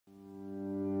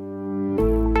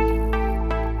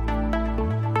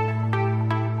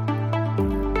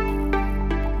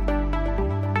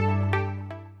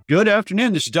Good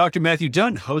afternoon. This is Dr. Matthew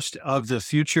Dunn, host of The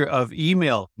Future of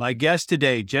Email. My guest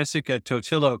today, Jessica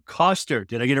Totillo Coster.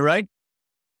 Did I get it right?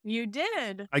 You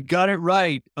did. I got it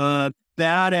right.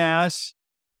 Badass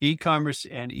e-commerce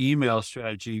and email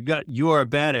strategy. You are a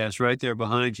badass right there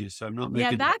behind you. So I'm not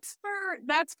Yeah, making. that's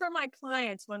for my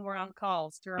clients when we're on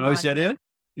calls to Oh, is remind that them.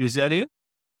 it? Is that it?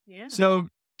 Yeah. So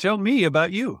tell me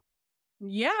about you.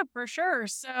 Yeah, for sure.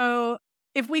 So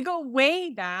if we go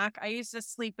way back, I used to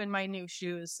sleep in my new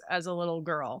shoes as a little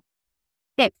girl.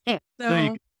 So you,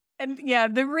 So, and yeah,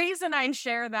 the reason I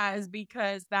share that is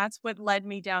because that's what led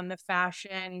me down the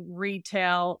fashion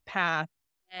retail path.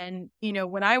 And,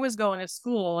 when I was going to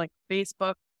school, like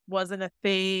Facebook wasn't a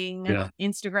thing, yeah,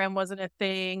 Instagram wasn't a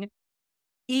thing,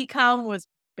 e-com was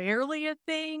barely a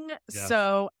thing. yeah.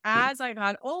 So as I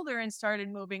got older and started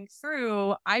moving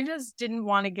through, I just didn't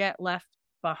want to get left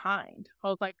behind. I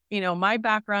was like, my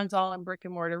background's all in brick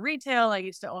and mortar retail. I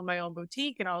used to own my own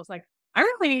boutique, and I was like, I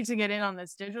really need to get in on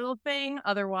this digital thing.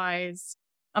 Otherwise,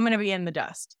 I'm going to be in the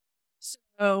dust.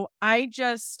 So I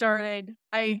just started,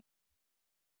 I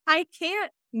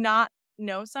can't not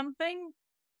know something.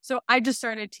 So I just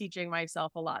started teaching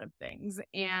myself a lot of things.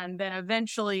 And then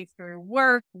eventually through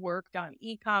worked on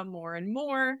ecom more and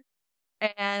more.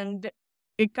 And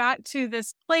it got to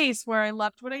this place where I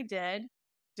loved what I did,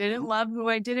 didn't love who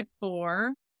I did it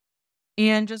for,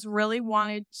 and just really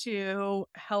wanted to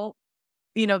help,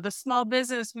 the small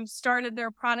business who started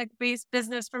their product-based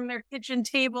business from their kitchen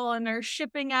table and they're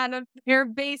shipping out of their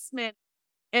basement,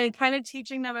 and kind of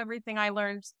teaching them everything I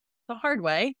learned the hard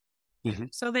way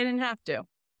so they didn't have to.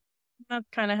 That's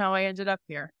kind of how I ended up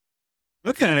here.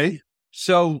 Okay.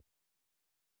 So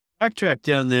backtrack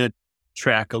down that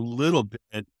track a little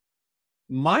bit.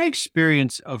 My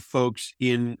experience of folks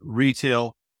in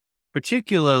retail,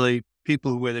 particularly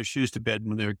people who wear their shoes to bed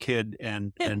when they're a kid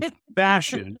and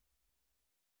fashion,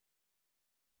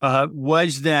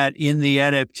 was that in the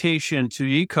adaptation to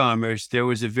e-commerce, there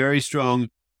was a very strong,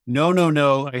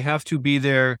 no, I have to be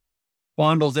there,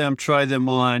 fondle them, try them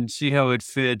on, see how it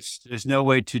fits. There's no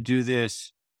way to do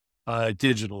this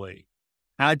digitally.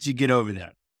 How'd you get over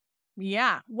that?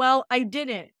 Yeah. Well, I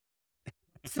didn't.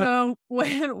 So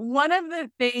one of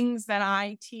the things that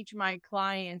I teach my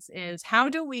clients is how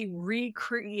do we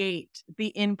recreate the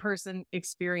in-person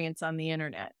experience on the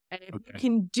internet? And if you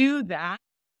can do that,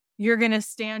 you're going to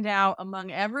stand out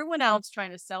among everyone else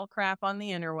trying to sell crap on the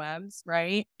interwebs,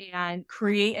 right? And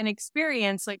create an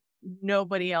experience like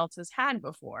nobody else has had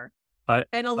before.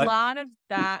 And a lot of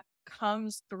that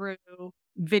comes through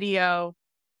video,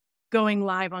 going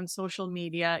live on social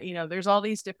media. There's all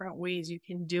these different ways you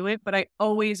can do it, but I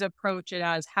always approach it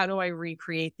as how do I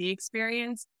recreate the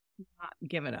experience, not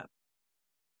give it up.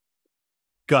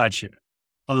 Gotcha.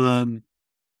 And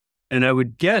I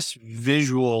would guess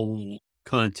visual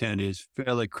content is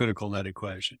fairly critical in that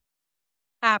equation.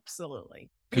 Absolutely.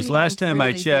 Because last time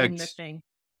I checked,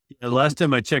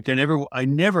 I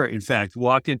never, in fact,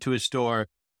 walked into a store,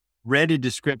 read a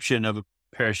description of a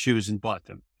pair of shoes and bought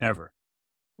them ever.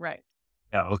 Right.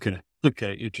 Yeah. Okay.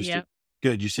 Okay. Interesting. Yep.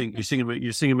 Good.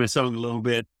 You're singing my song a little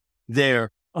bit there.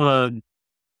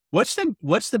 What's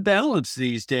the balance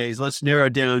these days? Let's narrow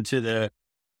down to the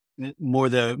more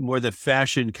the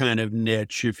fashion kind of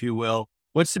niche, if you will.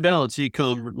 What's the balance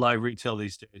e-com live retail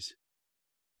these days?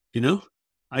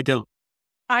 I don't.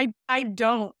 I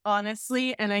don't,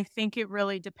 honestly, and I think it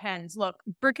really depends. Look,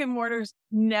 brick and mortar's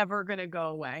never going to go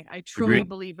away. I truly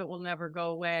believe it will never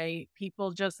go away.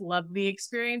 People just love the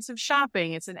experience of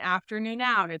shopping. It's an afternoon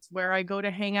out. It's where I go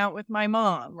to hang out with my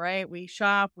mom, right? We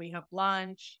shop, we have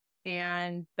lunch,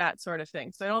 and that sort of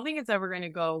thing. So I don't think it's ever going to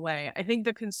go away. I think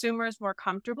the consumer is more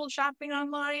comfortable shopping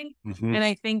online. And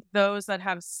I think those that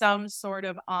have some sort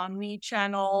of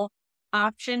omni-channel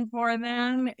option for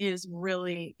them is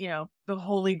really, the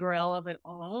holy grail of it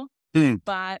all.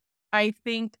 But I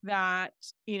think that,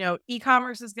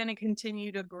 e-commerce is going to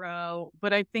continue to grow,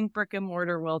 but I think brick and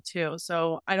mortar will too.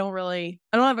 So I don't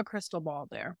have a crystal ball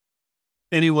there.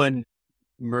 Anyone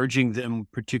merging them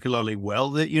particularly well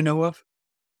that you know of?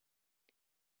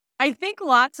 I think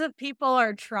lots of people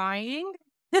are trying.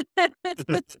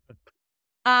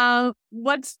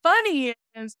 What's funny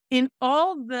is in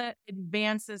all the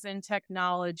advances in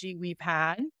technology we've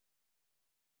had,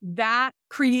 that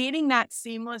creating that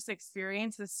seamless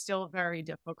experience is still very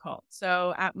difficult.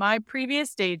 So at my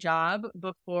previous day job,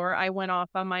 before I went off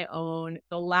on my own,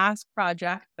 the last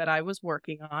project that I was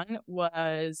working on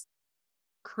was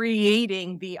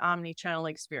creating the omni-channel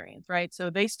experience, right? So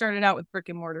they started out with brick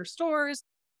and mortar stores.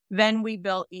 Then we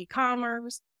built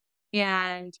e-commerce,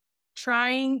 and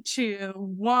trying to,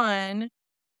 one,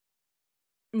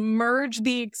 merge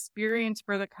the experience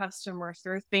for the customer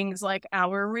through things like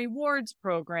our rewards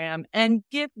program and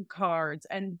gift cards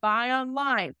and buy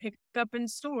online, pick up in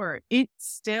store. It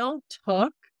still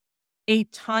took a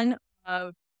ton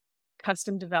of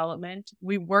custom development.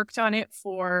 We worked on it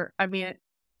for, I mean,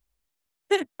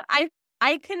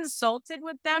 I consulted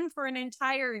with them for an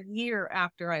entire year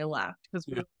after I left because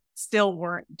we still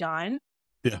weren't done.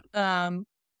 Yeah.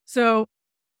 So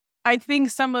I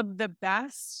think some of the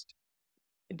best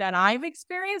that I've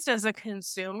experienced as a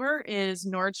consumer is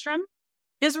Nordstrom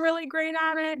is really great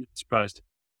at it. Surprised.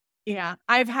 Yeah.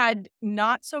 I've had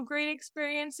not so great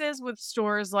experiences with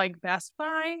stores like Best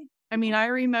Buy. I mean, I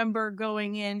remember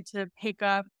going in to pick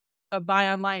up a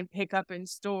buy online, pick up in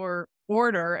store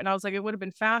order. And I was like, it would have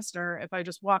been faster if I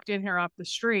just walked in here off the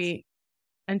street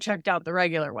and checked out the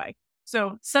regular way.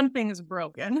 So something's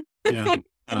broken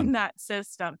in that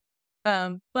system.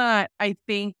 But I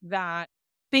think that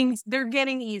they're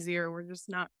getting easier. We're just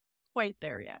not quite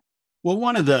there yet. Well,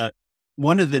 one of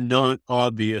the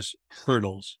non-obvious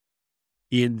hurdles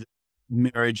in the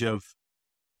marriage of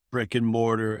brick and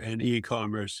mortar and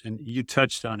e-commerce, and you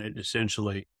touched on it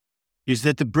essentially, is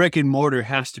that the brick and mortar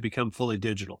has to become fully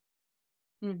digital.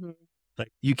 Mm-hmm.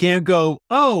 Like you can't go,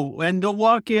 oh, and they'll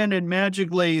walk in and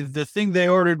magically the thing they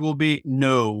ordered will be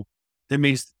no. That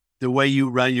means the way you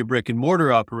run your brick and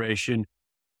mortar operation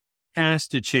has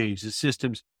to change. The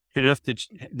systems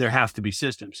there have to be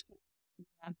systems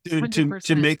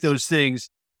to make those things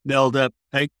meld up.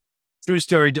 True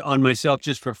story on myself,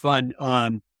 just for fun.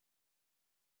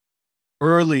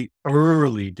 Early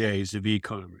days of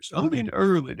e-commerce. I mean,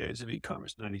 early days of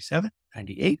e-commerce, 97,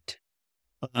 98.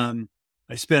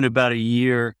 I spent about a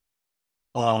year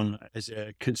as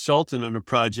a consultant on a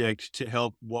project to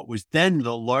help what was then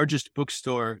the largest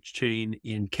bookstore chain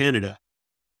in Canada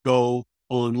go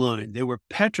online. They were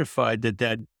petrified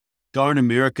that darn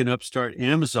American upstart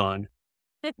Amazon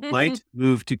might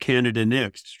move to Canada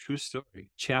next. True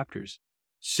story. Chapters.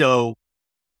 So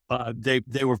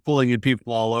they were pulling in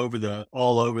people all over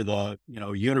the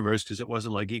universe, because it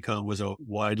wasn't like ecom was a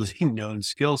widely known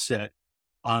skill set.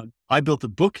 I built a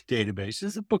book database. This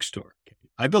is a bookstore. Okay.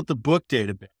 I built the book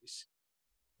database.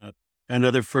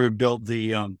 Another firm built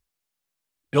the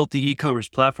e-commerce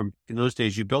platform. In those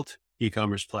days, you built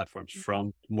e-commerce platforms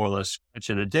from more or less scratch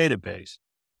in a database.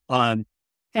 And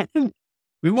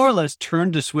we more or less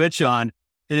turned the switch on,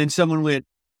 and then someone went,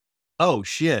 "Oh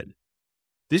shit,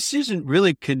 this isn't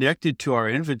really connected to our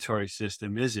inventory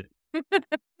system, is it?"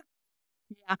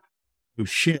 Yeah. Oh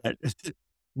shit.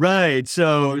 Right.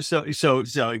 So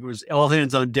it was all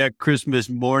hands on deck Christmas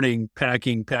morning,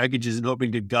 packing packages and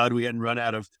hoping to God we hadn't run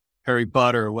out of Harry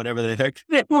Potter or whatever the heck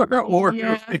they were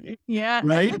ordering. Yeah.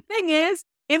 Right. The thing is,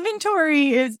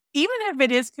 inventory is, even if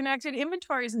it is connected,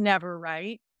 inventory is never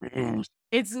right.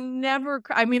 It's never,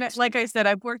 I mean, like I said,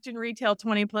 I've worked in retail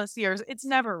 20 plus years. It's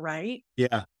never right.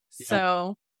 Yeah.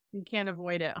 So you can't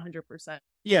avoid it 100%.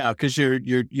 Yeah. Cause you're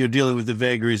dealing with the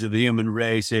vagaries of the human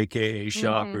race, AKA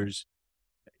shoppers.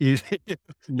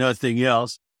 Nothing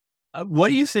else. What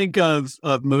do you think of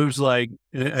moves like,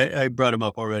 I brought them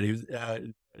up already,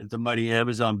 the mighty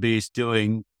Amazon beast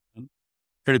trying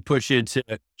to push into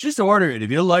just order it. If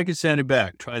you don't like it, send it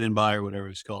back. Try then buy, or whatever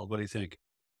it's called. What do you think?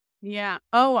 Yeah.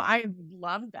 Oh, I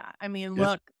love that. I mean,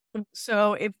 look,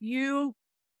 so if you,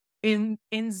 in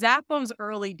Zappos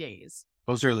early days.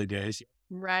 Those early days.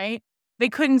 Right? They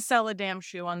couldn't sell a damn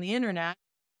shoe on the internet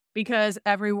because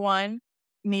everyone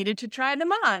needed to try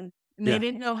them on. And they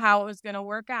didn't know how it was going to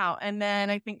work out. And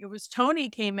then I think it was Tony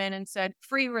came in and said,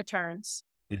 free returns.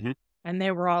 Mm-hmm. And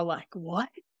they were all like, what?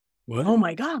 Oh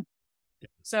my God. Yeah.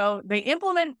 So they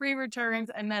implement free returns,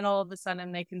 and then all of a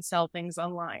sudden they can sell things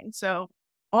online. So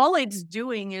all it's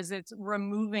doing is it's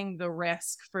removing the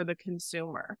risk for the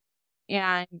consumer.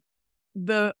 And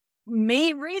the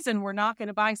main reason we're not going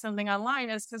to buy something online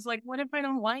is because, like, what if I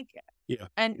don't like it? Yeah.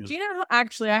 And do you know,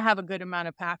 actually, I have a good amount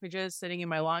of packages sitting in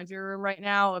my laundry room right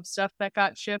now of stuff that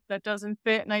got shipped that doesn't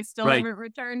fit, and I still haven't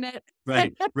returned it.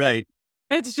 Right.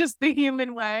 It's just the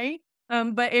human way.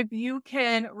 But if you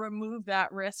can remove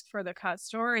that risk for the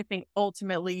customer, I think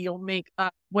ultimately you'll make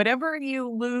up whatever you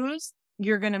lose,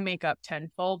 you're going to make up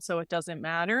tenfold. So it doesn't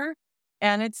matter.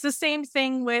 And it's the same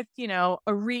thing with, a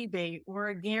rebate or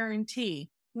a guarantee.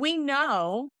 We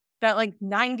know that like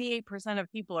 98%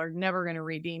 of people are never going to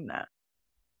redeem that.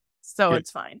 So it's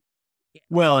fine. Yeah.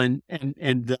 Well, and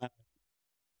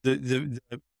the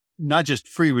not just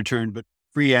free return, but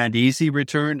free and easy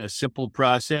return, a simple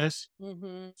process.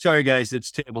 Mm-hmm. Sorry, guys,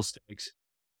 it's table stakes.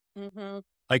 Mm-hmm.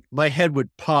 Like my head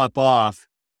would pop off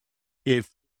if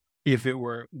if it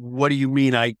were, what do you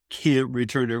mean I can't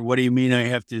return it? Or what do you mean I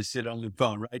have to sit on the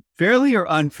phone, right? Fairly or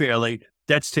unfairly,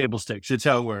 that's table stakes. It's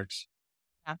how it works.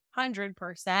 Yeah,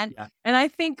 100%. Yeah. And I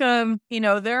think,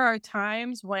 there are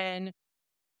times when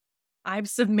I've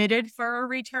submitted for a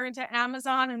return to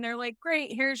Amazon and they're like,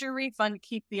 great, here's your refund,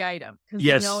 keep the item. Because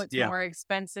they know Yes. it's Yeah. more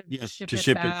expensive to Yes. ship To it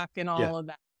ship it. back and Yeah. all of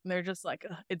that. And they're just like,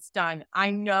 "Ugh, it's done.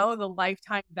 I know the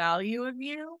lifetime value of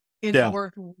you is Yeah.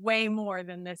 worth way more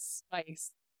than this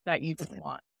spice that you don't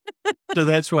want." So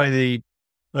that's why the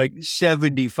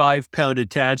 75-pound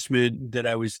attachment that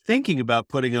I was thinking about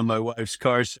putting on my wife's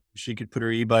car so she could put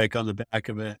her e-bike on the back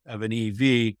of an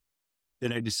EV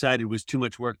that I decided was too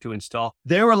much work to install.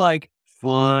 They were like,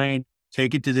 fine,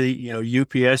 take it to the,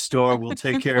 UPS store. We'll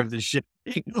take care of the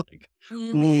shipping. Like,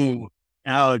 ooh,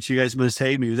 ouch. You guys must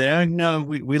hate me. They no,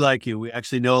 we like you. We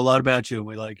actually know a lot about you and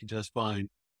we like you just fine.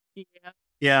 Yeah.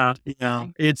 Yeah. Yeah.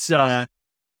 It's a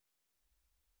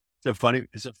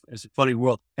funny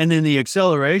world. And then the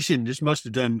acceleration just must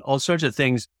have done all sorts of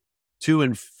things to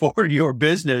and for your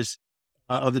business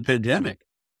of the pandemic.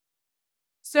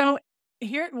 So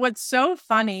what's so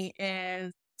funny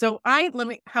is,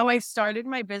 how I started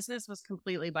my business was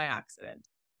completely by accident.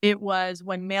 It was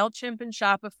when MailChimp and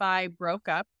Shopify broke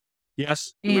up.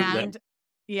 Yes. And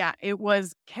yeah, it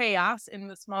was chaos in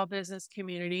the small business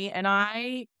community. And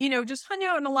I, just hung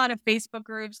out in a lot of Facebook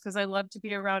groups because I love to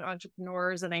be around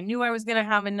entrepreneurs. And I knew I was going to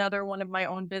have another one of my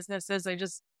own businesses. I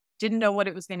just didn't know what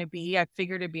it was going to be. I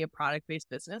figured it'd be a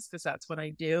product-based business because that's what I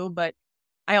do. But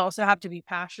I also have to be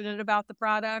passionate about the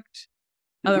product.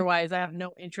 Otherwise, I have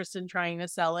no interest in trying to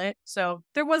sell it. So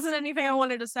there wasn't anything I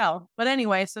wanted to sell. But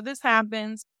anyway, so this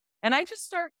happens. And I just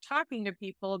start talking to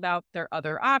people about their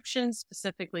other options,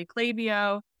 specifically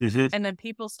Klaviyo. And then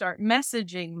people start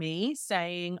messaging me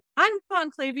saying, I'm on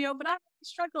Klaviyo, but I'm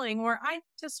struggling, or I need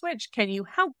to switch. Can you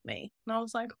help me? And I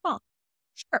was like, well,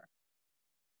 sure.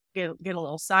 Get a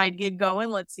little side gig going.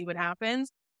 Let's see what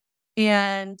happens.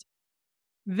 And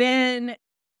then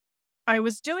I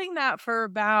was doing that for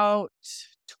about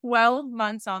 12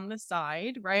 months on the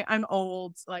side, right? I'm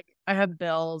old. Like, I have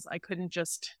bills. I couldn't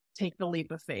just take the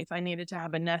leap of faith. I needed to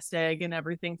have a nest egg and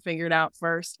everything figured out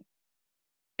first.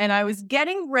 And I was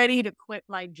getting ready to quit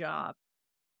my job.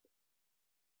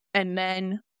 And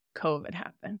then COVID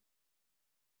happened.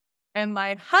 And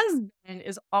my husband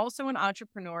is also an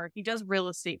entrepreneur. He does real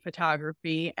estate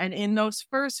photography. And in those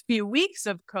first few weeks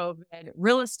of COVID,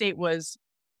 real estate was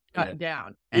shut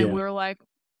down. And we were like,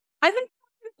 I think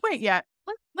I'm not quit yet.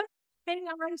 Let's hang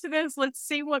on to this. Let's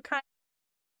see what kind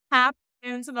of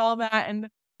happens and all that. And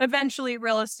eventually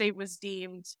real estate was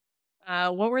deemed,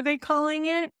 what were they calling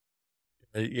it?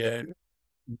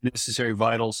 Necessary,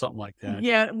 vital, something like that.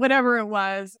 Yeah, whatever it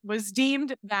was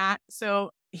deemed that.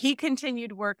 So he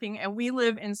continued working, and we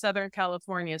live in Southern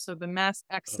California. So the mass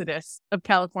exodus of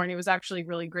California was actually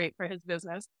really great for his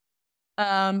business.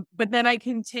 But then I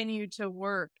continued to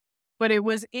work. But it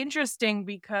was interesting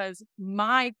because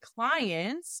my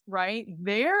clients, right,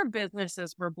 their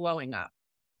businesses were blowing up.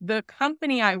 The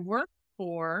company I worked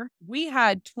for, we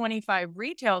had 25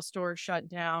 retail stores shut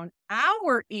down.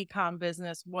 Our e-com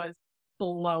business was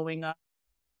blowing up.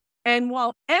 And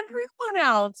while everyone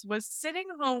else was sitting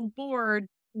home bored,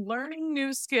 learning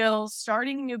new skills,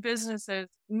 starting new businesses,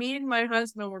 me and my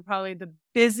husband were probably the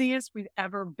busiest we've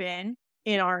ever been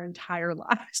in our entire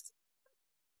lives.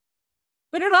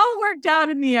 But it all worked out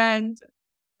in the end.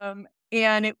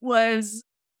 And it was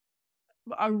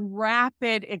a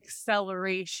rapid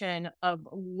acceleration of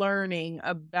learning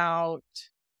about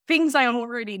things I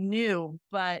already knew,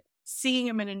 but seeing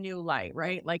them in a new light,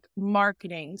 right? Like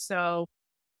marketing. So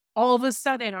all of a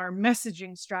sudden our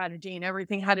messaging strategy and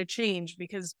everything had to change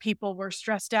because people were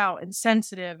stressed out and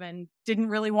sensitive and didn't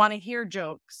really want to hear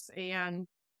jokes. And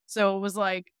so it was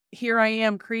like, here I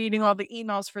am creating all the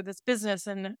emails for this business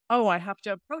and, I have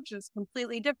to approach this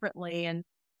completely differently. And,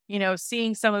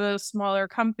 seeing some of those smaller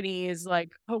companies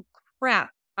like, oh crap,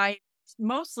 I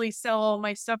mostly sell all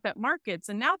my stuff at markets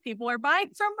and now people are buying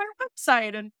from my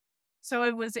website. And so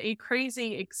it was a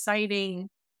crazy, exciting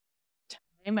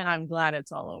time, and I'm glad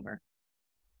it's all over.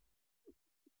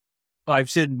 I've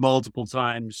said multiple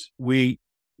times, we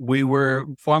were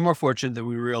far more fortunate than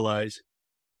we realized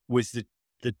with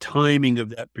the timing of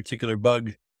that particular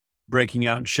bug breaking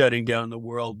out and shutting down the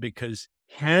world, because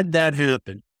had that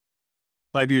happened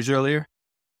 5 years earlier,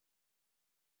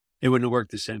 it wouldn't have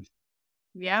worked the same.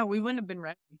 Yeah, we wouldn't have been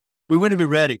ready. We wouldn't have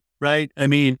been ready, right? I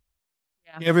mean,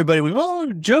 everybody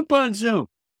went, jump on Zoom.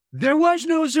 There was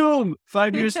no Zoom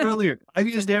 5 years earlier. I've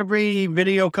used every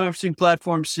video conferencing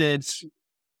platform since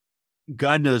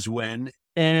God knows when,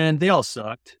 and they all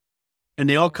sucked. And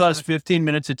they all cost Exactly. 15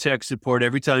 minutes of tech support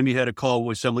every time you had a call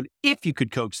with someone, if you could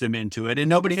coax them into it. And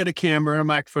nobody had a camera or a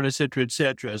microphone, et cetera, et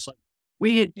cetera. It's like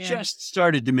we had Yeah. just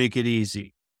started to make it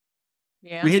easy.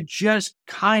 Yeah. We had just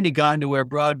kind of gotten to where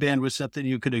broadband was something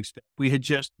you could expect. We had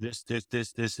just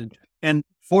this. And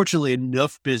fortunately,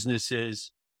 enough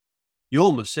businesses, you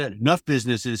almost said it, enough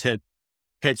businesses had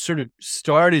sort of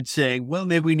started saying, well,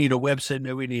 maybe we need a website,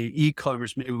 maybe we need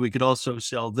e-commerce, maybe we could also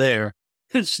sell there.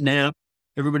 And snap,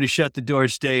 everybody shut the door,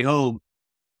 stay home.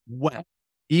 Wow.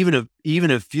 Even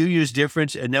a few years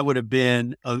difference, and that would have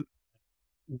been a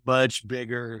much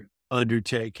bigger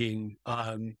undertaking.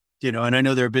 And I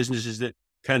know there are businesses that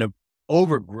kind of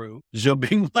overgrew, Zoom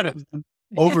being one of them,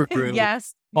 overgrew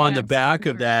Yes. on the Yes. back For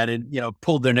of sure. that and,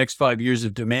 pulled their next 5 years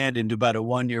of demand into about a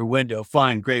 1 year window.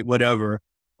 Fine, great, whatever.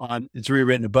 It's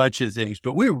rewritten a bunch of things,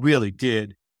 but we really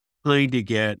did kind of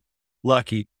get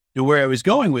lucky. And where I was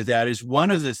going with that is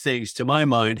one of the things, to my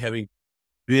mind, having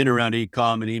been around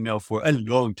e-com and email for a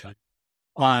long time,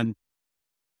 on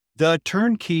the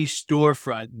turnkey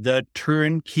storefront, the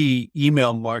turnkey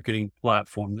email marketing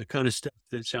platform, the kind of stuff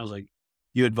that sounds like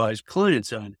you advise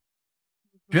clients on.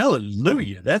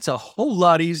 Hallelujah. That's a whole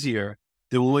lot easier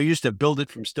than when we used to build it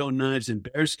from stone knives and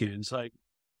bearskins, like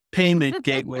payment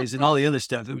gateways and all the other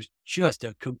stuff. It was just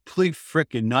a complete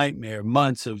freaking nightmare,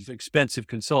 months of expensive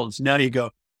consultants. Now you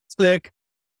go, click,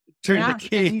 turn the Yeah. And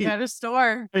you key, got a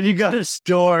store. and you got a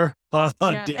store. Oh,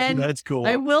 Yeah. damn, And that's cool.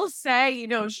 I will say,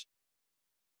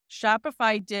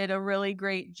 Shopify did a really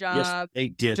great Yes, job they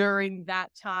did. during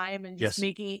that time and just Yes.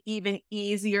 making it even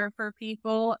easier for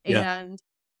people. Yeah. And,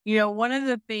 one of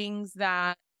the things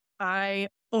that I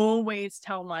always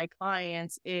tell my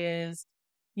clients is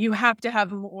you have to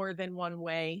have more than one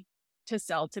way to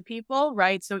sell to people,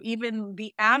 right? So even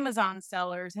the Amazon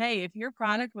sellers, hey, if your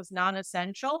product was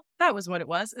non-essential, that was what it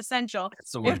was, essential.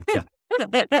 That's the word. Yeah.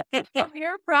 If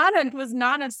your product was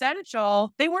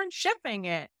non-essential, they weren't shipping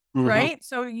it. Mhm. Right.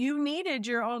 So you needed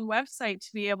your own website to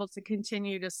be able to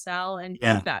continue to sell and do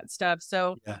Yeah. that stuff.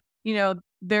 So, Yeah.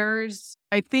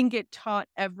 I think it taught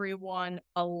everyone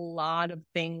a lot of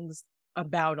things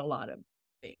about a lot of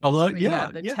things. Although, But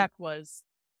yeah, the yeah. tech was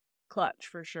clutch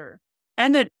for sure.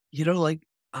 And that,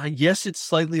 yes, it's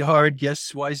slightly hard.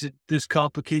 Yes. Why is it this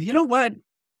complicated? You know what?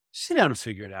 Sit down and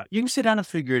figure it out. You can sit down and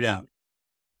figure it out.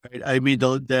 Right. I mean,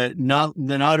 the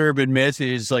not urban myth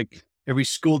is like every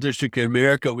school district in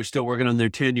America was still working on their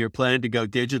 10-year plan to go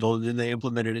digital, and then they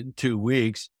implemented it in 2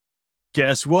 weeks.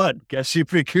 Guess what? Guess you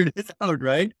figured it out,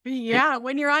 right? Yeah.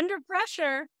 When you're under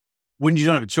pressure. When you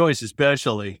don't have a choice,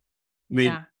 especially. I mean,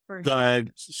 Yeah. For sure.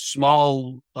 the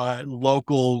small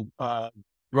local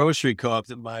grocery co-op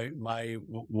that my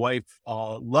wife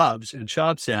loves and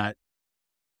shops at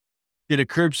did a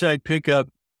curbside pickup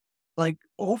like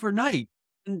overnight.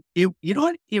 And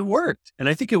it worked. And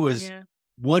I think it was Yeah.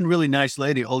 one really nice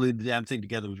lady holding the damn thing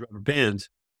together with rubber bands,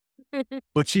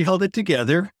 but she held it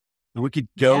together, and we could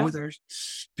go Yeah. with our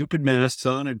stupid masks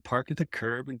on and park at the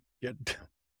curb and get.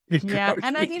 Yeah.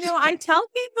 And I tell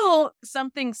people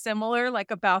something similar,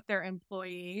 like about their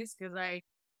employees, because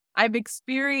I've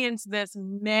experienced this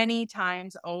many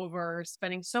times over,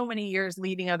 spending so many years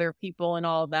leading other people and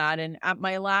all that. And at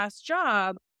my last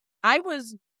job, I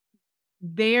was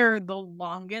there the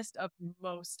longest of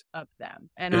most of them.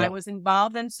 And I Yeah. was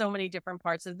involved in so many different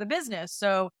parts of the business.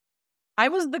 So I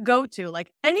was the go-to,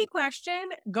 like any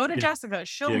question, go to Yeah. Jessica,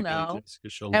 she'll Yeah, know.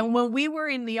 she'll- And when we were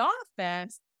in the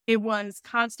office, it was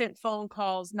constant phone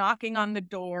calls, knocking on the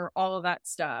door, all of that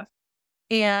stuff.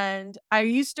 And I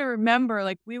used to remember,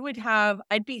 like,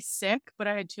 I'd be sick, but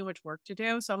I had too much work to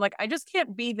do. So I'm like, I just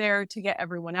can't be there to get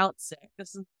everyone else sick.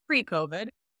 This is pre-COVID,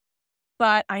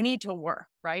 but I need to work,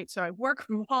 right? So I work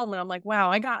from home and I'm like, wow,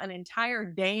 I got an entire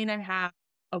day and a half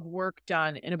of work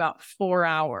done in about 4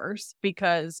 hours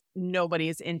because nobody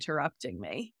is interrupting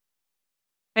me.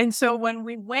 And so when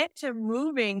we went to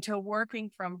moving to working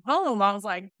from home, I was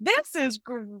like, this is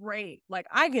great. Like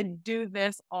I could do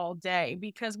this all day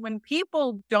because when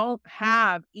people don't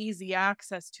have easy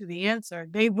access to the answer,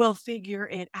 they will figure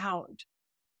it out.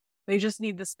 They just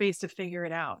need the space to figure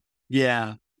it out.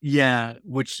 Yeah. Yeah.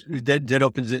 Which that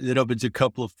opens a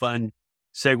couple of fun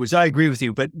segues. I agree with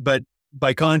you, but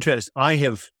by contrast, I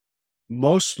have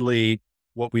mostly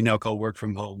what we now call work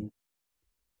from home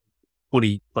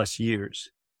 20 plus years.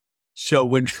 So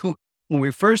when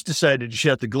we first decided to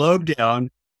shut the globe down,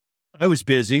 I was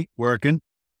busy working.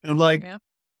 I'm like, Yeah.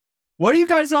 what are you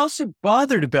guys all so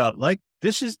bothered about? Like,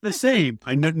 this is the same.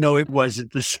 I know, no, it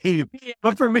wasn't the same. Yeah.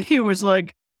 But for me, it was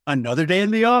like another day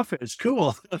in the office.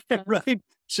 Cool. Right.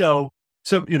 So,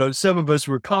 some of us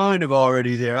were kind of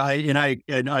already there.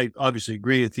 I obviously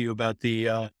agree with you about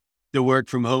the the work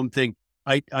from home thing.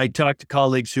 I talk to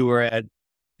colleagues who are at,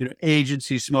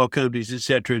 agencies, small companies, et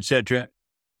cetera,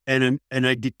 and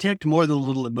I detect more than a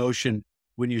little emotion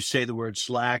when you say the word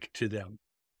Slack to them,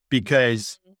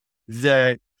 because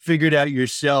the figured out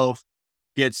yourself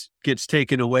gets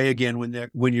taken away again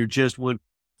when you're just one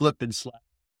flipping Slack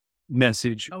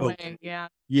message. Oh, away. Yeah.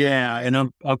 yeah. And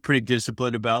I'm pretty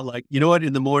disciplined about, like, you know what,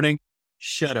 in the morning,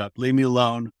 shut up, leave me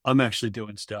alone. I'm actually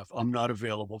doing stuff. I'm not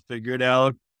available. Figure it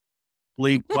out.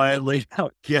 Leave quietly.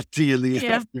 I'll get to you in the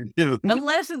Yeah. afternoon.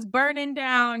 Unless it's burning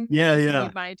down. Yeah, You yeah.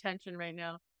 need my attention right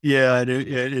now. Yeah. And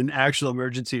an actual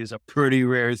emergency is a pretty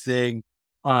rare thing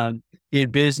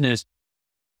in business.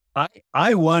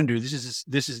 I wonder, this is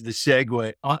the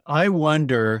segue. I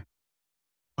wonder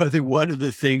whether one of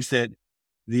the things that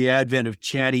the advent of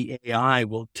chatty AI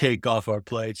will take off our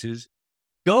plates is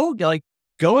go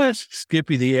ask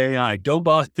Skippy the AI. Don't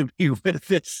bother me with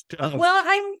this stuff. Well,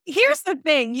 here's the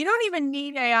thing. You don't even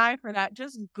need AI for that.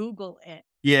 Just Google it.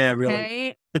 Yeah,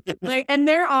 really. Okay. And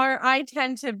I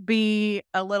tend to be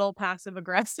a little passive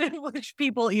aggressive, which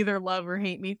people either love or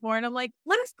hate me for. And I'm like,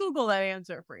 let's Google that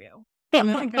answer for you. And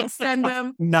then I can send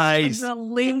them Nice. the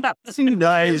link to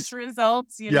Nice. those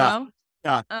results, Yeah. know?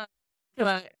 Yeah.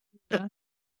 But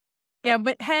yeah,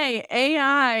 but hey,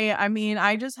 AI, I mean,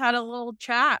 I just had a little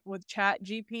chat with Chat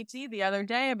GPT the other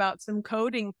day about some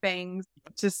coding things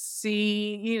to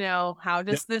see, how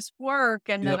does this work?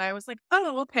 And then I was like,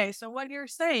 oh, okay. So what you're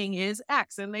saying is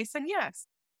X. And they said, yes.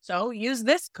 So use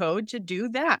this code to do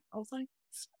that. I was like,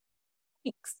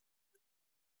 thanks.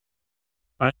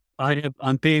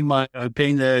 I'm paying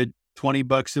the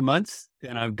 $20 a month,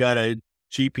 and I've got a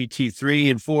GPT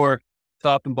 3 and 4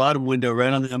 top and bottom window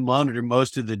right on the monitor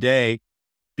most of the day,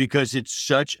 because it's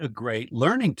such a great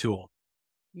learning tool.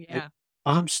 Yeah.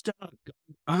 I'm stuck.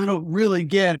 I don't really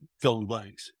get fill in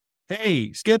blanks.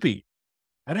 Hey, Skippy,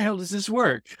 how the hell does this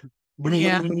work?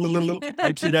 Yeah.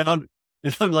 Types it out.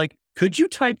 And I'm like, could you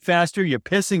type faster? You're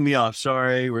pissing me off.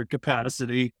 Sorry, we're at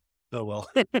capacity. Oh, well.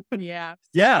 Yeah.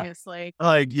 Yeah. Seriously.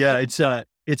 Yeah,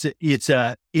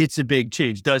 it's a big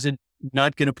change.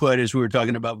 Not going to put, as we were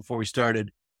talking about before we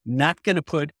started, not going to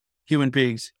put human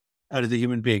beings out of the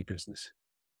human being business.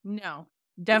 No,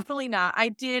 definitely not. I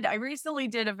recently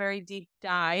did a very deep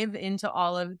dive into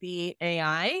all of the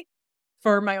AI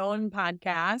for my own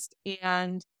podcast.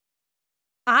 And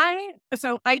I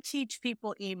teach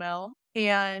people email,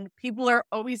 and people are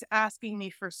always asking me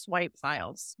for swipe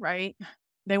files, right?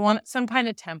 They want some kind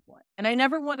of template, and I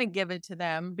never want to give it to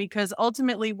them, because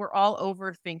ultimately we're all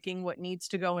overthinking what needs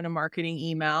to go in a marketing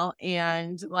email.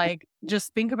 And like,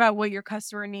 just think about what your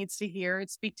customer needs to hear and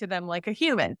speak to them like a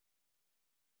human.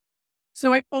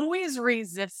 So I always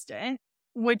resist it,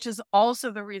 which is also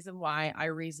the reason why I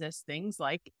resist things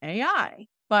like AI.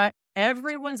 But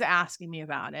everyone's asking me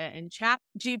about it, and Chat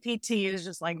GPT is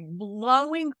just like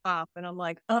blowing up. And I'm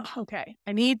like, oh, okay,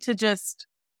 let me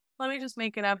just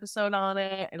make an episode on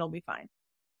it. It'll be fine.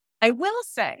 I will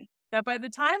say that by the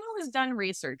time I was done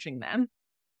researching them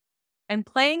and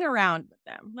playing around with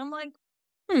them, I'm like,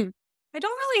 I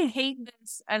don't really hate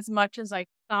this as much as I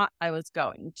thought I was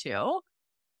going to.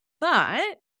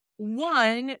 But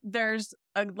one, there's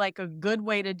a good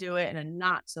way to do it and a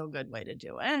not so good way to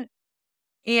do it.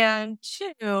 And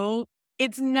two,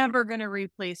 it's never going to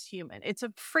replace human. It's a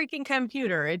freaking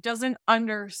computer. It doesn't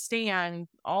understand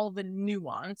all the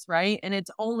nuance, right? And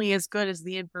it's only as good as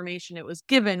the information it was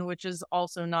given, which is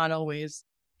also not always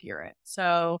accurate.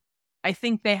 So I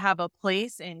think they have a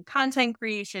place in content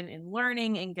creation, in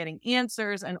learning, and getting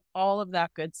answers and all of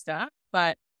that good stuff.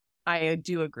 But I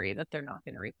do agree that they're not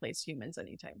going to replace humans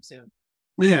anytime soon.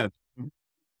 Yeah.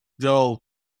 They'll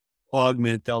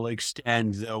augment, they'll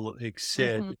extend, they'll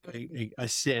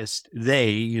assist.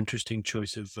 Interesting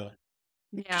choice of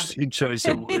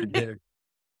word there.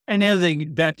 And the other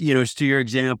thing that, is to your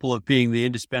example of being the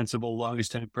indispensable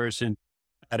longest time person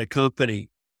at a company,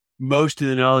 most of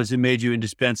the knowledge that made you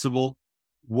indispensable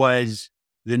was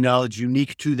the knowledge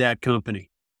unique to that company.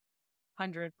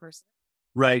 100%.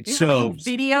 Right. So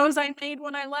videos I made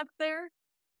when I left there.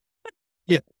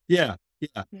 Yeah.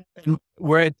 And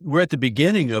we're at the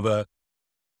beginning of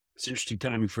it's interesting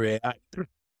timing for AI.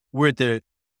 We're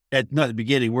not the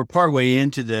beginning. We're partway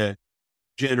into the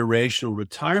generational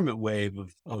retirement wave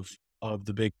of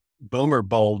the big boomer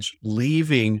bulge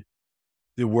leaving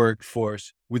the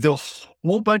workforce with a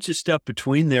whole bunch of stuff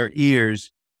between their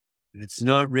ears. And it's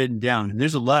not written down. And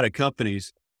there's a lot of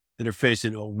companies that are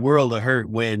facing a world of hurt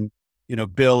when,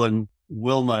 Bill and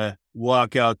Wilma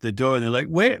walk out the door and they're like,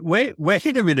 wait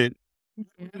a minute.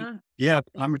 Yeah,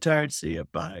 I'm retired. See you.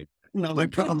 Bye. No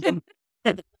problem.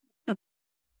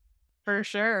 For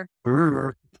sure.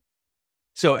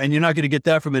 So, and you're not going to get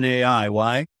that from an AI.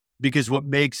 Why? Because what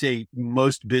makes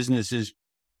most businesses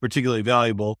particularly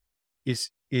valuable is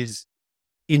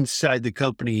inside the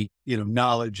company,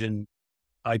 knowledge and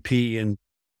IP and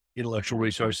intellectual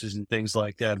resources and things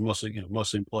like that. Mostly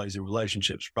employees and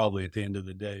relationships, probably at the end of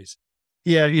the days.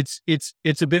 Yeah,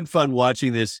 it's a bit fun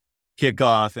watching this kick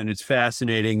off, and it's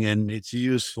fascinating and it's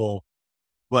useful,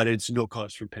 but it's no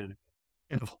cause for panic.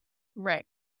 Right.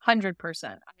 100%.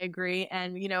 I agree.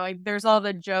 And, there's all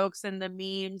the jokes and the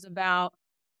memes about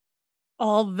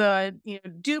all the,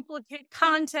 duplicate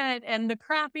content and the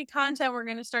crappy content we're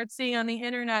going to start seeing on the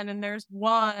internet. And there's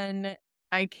one,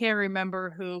 I can't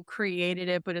remember who created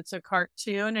it, but it's a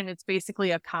cartoon and it's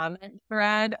basically a comment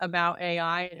thread about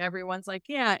AI. And everyone's like,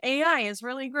 yeah, AI is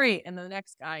really great. And the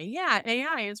next guy, yeah,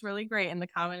 AI is really great. And the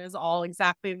comment is all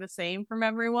exactly the same from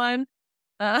everyone.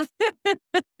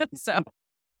 So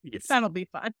Yes. that'll be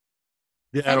fun.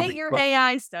 That'll Edit be your fun.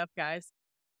 AI stuff, guys.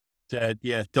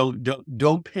 Yeah,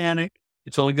 don't panic.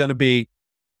 It's only going to be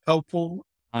helpful.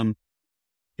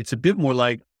 It's a bit more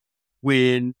like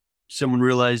when someone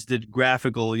realized that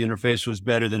graphical interface was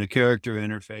better than a character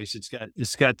interface.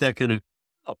 It's got that kind of,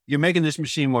 oh, you're making this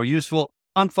machine more useful.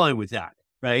 I'm fine with that,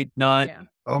 right? Not,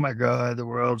 oh my God, the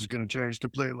world's going to change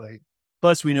completely.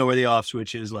 Plus, we know where the off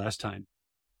switch is last time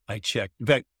I checked. In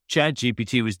fact,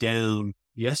 ChatGPT was down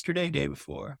yesterday, day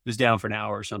before. It was down for an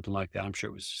hour or something like that. I'm sure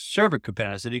it was server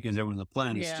capacity because everyone on the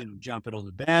planet is jumping on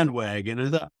the bandwagon.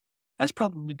 And I thought, that's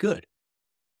probably good.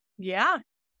 Yeah.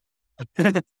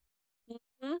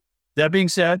 That being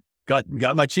said, got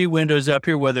my cheat windows up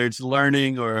here, whether it's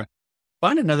learning or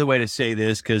find another way to say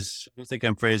this, because I don't think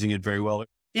I'm phrasing it very well.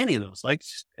 Any of those, like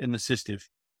an assistive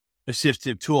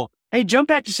tool. Hey, jump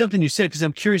back to something you said, because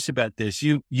I'm curious about this.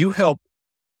 You help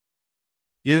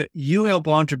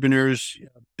entrepreneurs,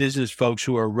 business folks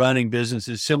who are running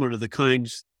businesses similar to the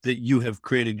kinds that you have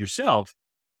created yourself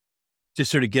to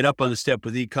sort of get up on the step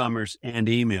with e-commerce and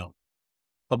email,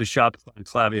 probably Shopify and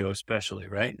Klaviyo especially,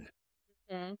 right?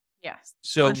 Mm-hmm. Yes,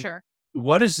 so for sure.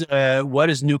 What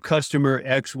is new customer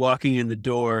X walking in the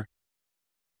door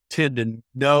tend to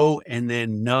know and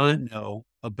then not know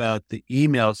about the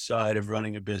email side of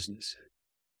running a business?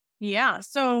 Yeah.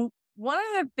 So one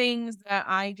of the things that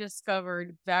I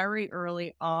discovered very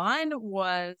early on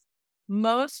was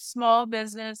most small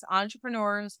business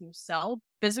entrepreneurs who sell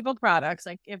physical products,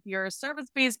 like if you're a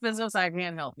service-based business, I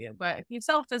can't help you. But if you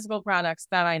sell physical products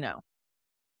that I know,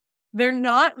 they're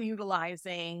not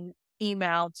utilizing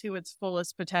email to its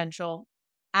fullest potential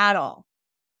at all,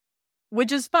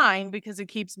 which is fine because it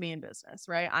keeps me in business,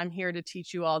 right? I'm here to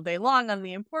teach you all day long on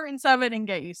the importance of it and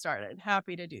get you started.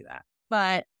 Happy to do that.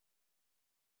 But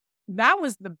that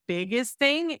was the biggest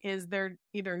thing, is they're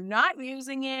either not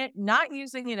using it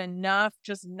enough,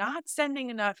 just not sending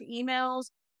enough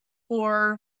emails,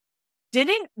 or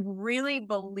didn't really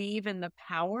believe in the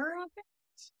power of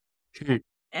it.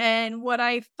 And what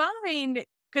I find,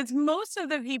 because most of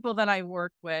the people that I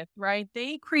work with, right,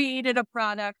 they created a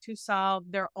product to solve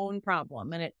their own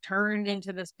problem and it turned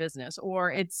into this business, or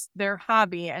it's their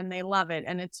hobby and they love it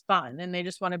and it's fun and they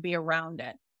just want to be around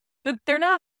it. But they're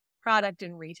not product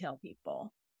and retail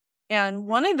people. And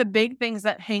one of the big things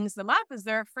that hangs them up is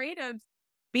they're afraid of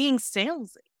being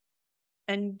salesy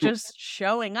and just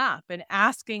showing up and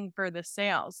asking for the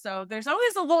sales. So there's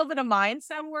always a little bit of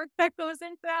mindset work that goes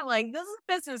into that. Like, this is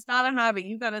a business, not a hobby.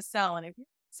 You got to sell. And if you're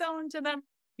selling to them,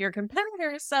 your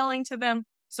competitor is selling to them.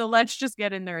 So let's just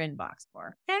get in their inbox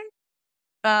more.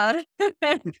 Okay.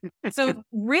 So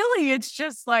really, it's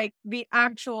just like the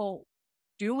actual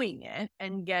doing it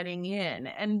and getting in.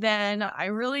 And then I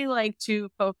really like to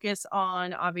focus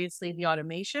on, obviously, the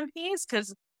automation piece,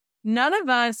 because none of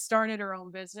us started our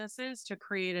own businesses to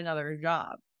create another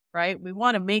job, right? We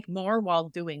want to make more while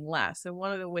doing less. And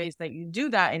one of the ways that you do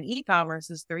that in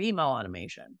e-commerce is through email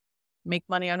automation. Make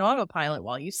money on autopilot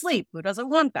while you sleep. Who doesn't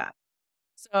want that?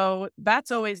 So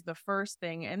that's always the first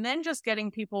thing. And then just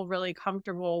getting people really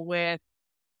comfortable with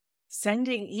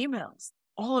sending emails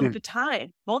all of the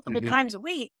time, multiple times a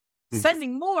week,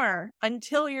 sending more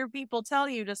until your people tell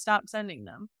you to stop sending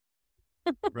them.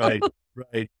 Right.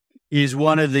 Is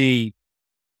one of the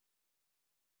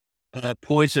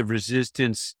points of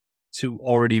resistance to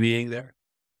already being there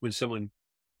when someone,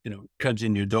 comes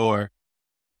in your door,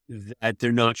 that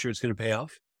they're not sure it's going to pay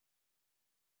off?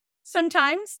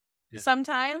 Sometimes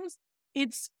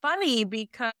it's funny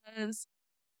because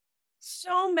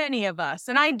so many of us,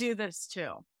 and I do this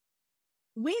too,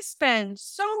 we spend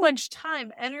so much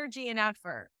time, energy, and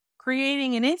effort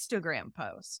creating an Instagram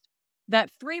post that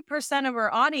 3% of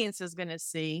our audience is going to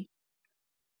see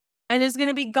and is going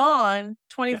to be gone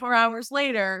 24 hours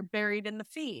later, buried in the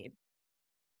feed.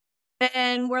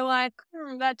 And we're like,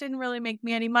 that didn't really make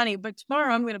me any money, but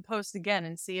tomorrow I'm going to post again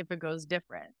and see if it goes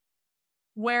different.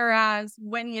 Whereas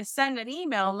when you send an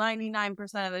email, 99%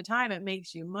 of the time it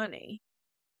makes you money.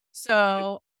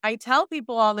 So I tell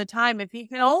people all the time, if you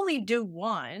can only do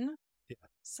one, Yeah.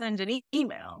 send an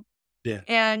email. Yeah.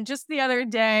 And just the other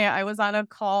day, I was on a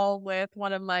call with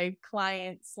one of my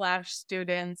clients /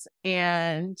 students,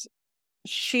 and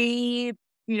she,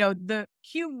 the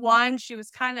Q1, she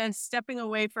was kind of stepping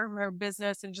away from her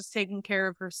business and just taking care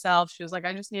of herself. She was like,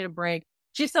 I just need a break.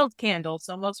 She sells candles,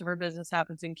 so most of her business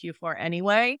happens in Q4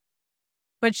 anyway.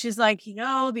 But she's like, the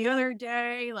other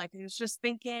day, like, I was just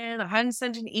thinking, I hadn't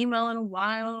sent an email in a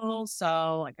while.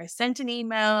 So, like, I sent an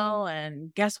email,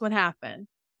 and guess what happened?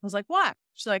 I was like, what?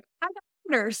 She's like, I got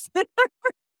orders.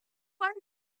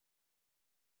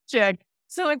 Check.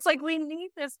 So it's like we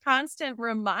need this constant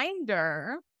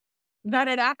reminder that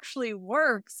it actually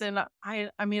works. And I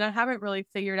mean, I haven't really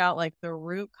figured out like the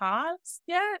root cause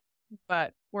yet,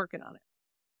 but working on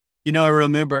it. I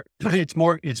remember it's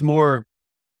more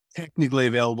technically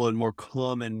available and more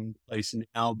commonplace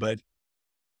now, but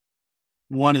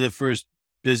one of the first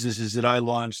businesses that I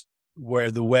launched where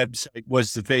the website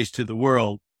was the face to the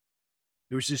world,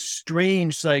 there was this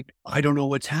strange, like, I don't know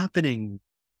what's happening.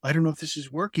 I don't know if this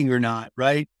is working or not,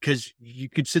 right? Because you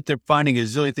could sit there finding a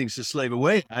zillion things to slave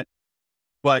away at,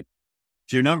 but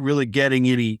you're not really getting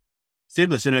any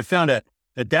stimulus. And I found out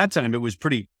at that time, it was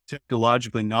pretty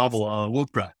technologically novel.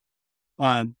 Whoopra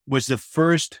was the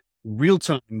first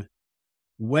real-time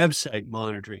website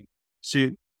monitoring.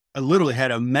 So I literally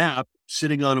had a map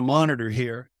sitting on a monitor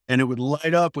here, and it would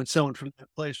light up when someone from that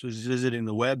place was visiting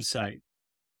the website.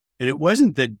 And it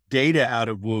wasn't the data out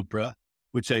of Whoopra,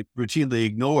 which I routinely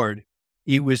ignored.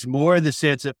 It was more the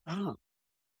sense of,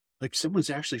 like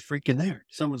someone's actually freaking there.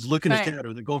 Someone's looking at that,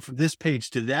 or they're going from this page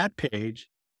to that page.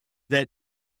 That,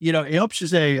 it helps you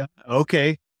say,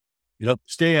 okay,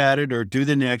 stay at it or do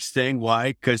the next thing. Why?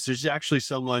 Because there's actually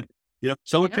someone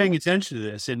paying attention to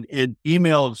this. And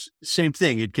emails, same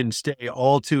thing. It can stay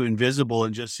all too invisible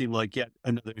and just seem like yet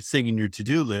another thing in your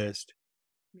to-do list.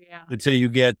 Yeah. Until you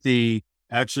get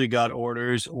actually got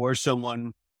orders or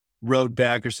someone wrote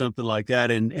back or something like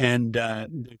that. And a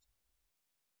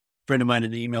friend of mine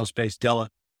in the email space, Della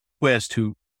West,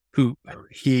 who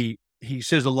he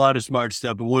says a lot of smart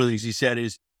stuff. But one of the things he said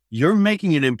is, you're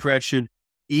making an impression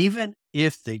even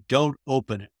if they don't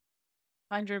open it.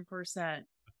 100%.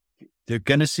 They're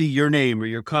going to see your name or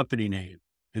your company name,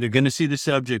 and they're going to see the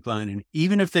subject line. And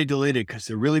even if they delete it because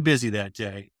they're really busy that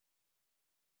day,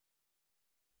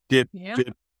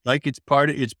 like it's part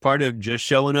of just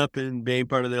showing up and being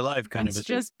part of their life, it's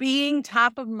just being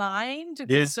top of mind,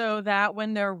 so that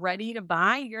when they're ready to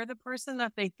buy, you're the person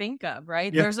that they think of,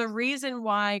 right? Yeah. There's a reason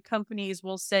why companies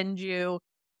will send you,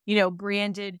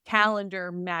 branded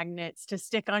calendar magnets to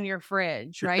stick on your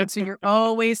fridge, right? So you're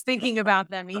always thinking about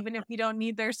them, even if you don't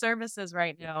need their services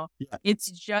right now. Yeah. It's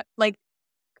just like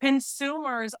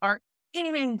consumers are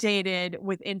inundated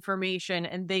with information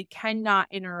and they cannot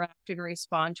interact and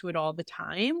respond to it all the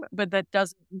time, but that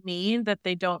doesn't mean that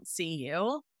they don't see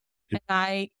you.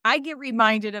 And I get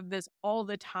reminded of this all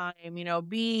the time,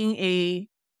 being a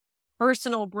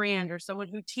personal brand or someone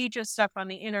who teaches stuff on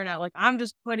the internet. Like, I'm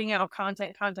just putting out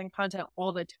content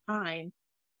all the time.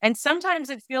 And sometimes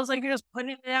it feels like you're just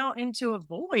putting it out into a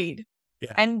void.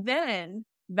 Yeah. And then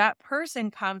that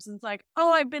person comes and is like,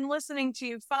 oh, I've been listening to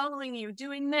you, following you,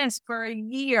 doing this for a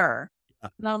year. Yeah.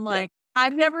 And I'm like,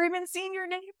 I've never even seen your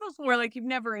name before. Like, you've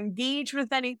never engaged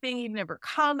with anything. You've never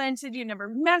commented. You never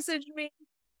messaged me.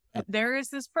 Yeah. There is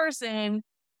this person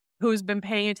who's been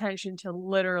paying attention to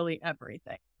literally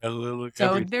everything.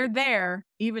 So they're there,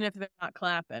 even if they're not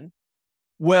clapping.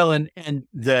 Well, and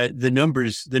the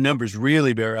numbers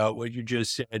really bear out what you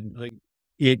just said. Like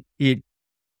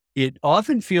it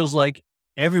often feels like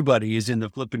everybody is in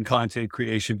the flipping content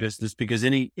creation business, because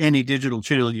any digital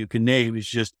channel you can name is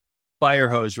just fire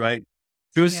hose, right?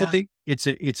 Truthfully, it's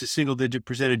a single digit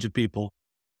percentage of people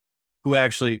who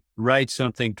actually write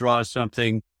something, draw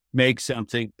something, make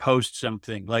something, post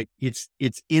something. Like it's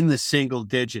in the single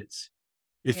digits.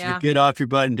 If you get off your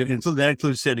butt and do it, that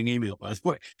includes sending email. By the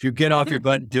way, if you get off your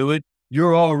butt and do it,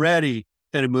 you're already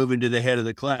kind of moving to the head of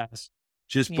the class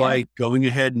just by going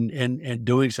ahead and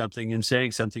doing something and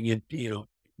saying something.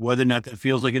 Whether or not that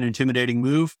feels like an intimidating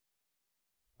move,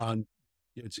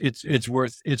 it's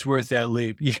worth that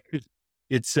leap.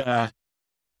 It's a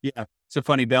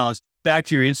funny balance. Back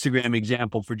to your Instagram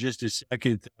example for just a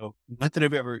second, though. Not that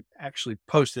I've ever actually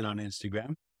posted on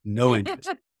Instagram. No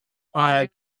interest.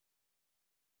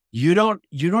 You don't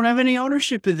have any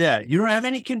ownership of that. You don't have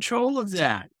any control of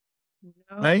that.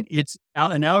 right? It's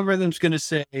an algorithm's going to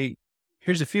say,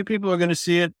 here's a few people who are going to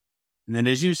see it. And then,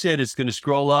 as you said, it's going to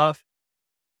scroll off.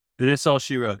 But it's all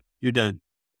she wrote. You're done.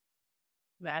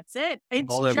 That's it.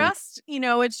 It's All that work. just,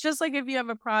 it's just like if you have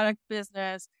a product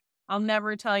business, I'll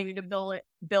never tell you to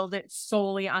build it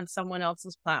solely on someone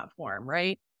else's platform,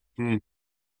 right? Hmm.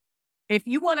 If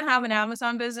you want to have an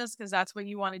Amazon business, because that's what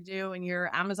you want to do, and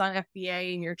you're Amazon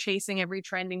FBA and you're chasing every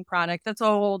trending product, that's a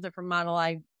whole different model.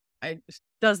 I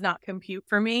does not compute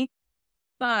for me.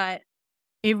 But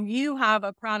if you have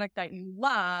a product that you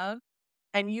love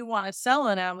and you want to sell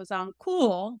on Amazon,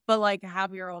 cool, but like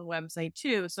have your own website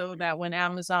too, so that when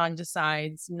Amazon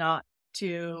decides not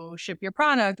to ship your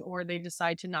product or they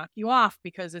decide to knock you off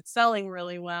because it's selling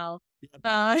really well,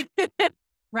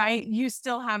 right, you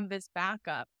still have this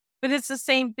backup. But it's the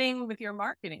same thing with your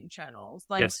marketing channels.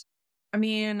 Like, Yes. I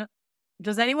mean,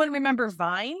 does anyone remember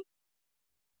Vine?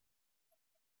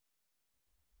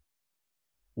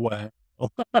 Wow.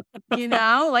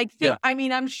 Like, Yeah. I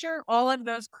mean, I'm sure all of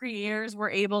those creators were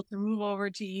able to move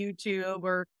over to YouTube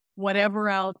or whatever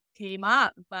else came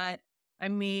up. But I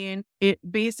mean, it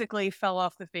basically fell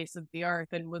off the face of the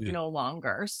earth and was no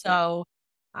longer. So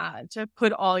to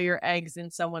put all your eggs in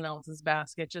someone else's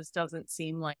basket just doesn't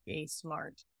seem like a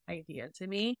smart idea to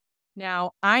me.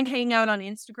 Now, I hang out on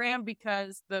Instagram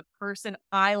because the person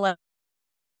I love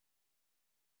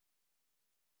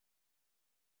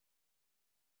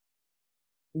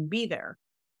be there,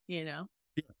 Yeah.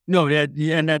 No,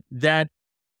 that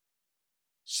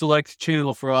select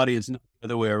channel for audience, not the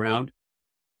other way around.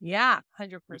 Yeah,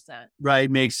 100%. Right.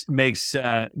 Makes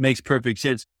perfect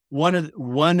sense. One of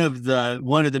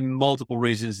the multiple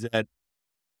reasons that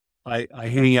I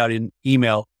hang out in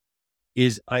email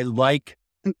is I like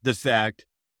the fact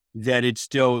that it's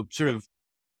still sort of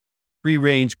free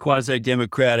range, quasi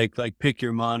democratic, like pick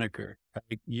your moniker.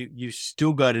 Right? You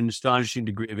still got an astonishing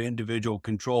degree of individual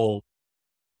control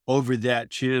over that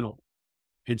channel.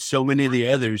 And so many of the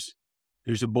others,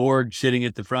 there's a board sitting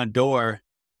at the front door,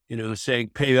 saying,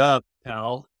 pay up,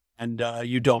 pal. And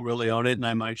you don't really own it. And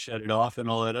I might shut it off and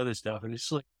all that other stuff. And it's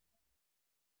like,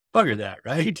 bugger that,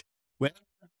 right?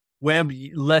 Web,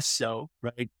 less so,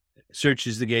 right? Search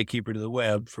is the gatekeeper to the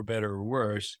web, for better or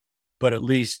worse. But at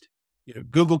least,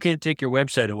 Google can't take your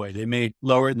website away. They may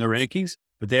lower it in the rankings,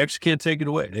 but they actually can't take it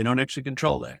away. They don't actually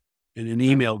control that. And in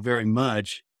email, very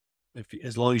much,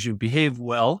 as long as you behave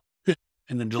well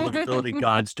and the deliverability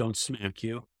gods don't smack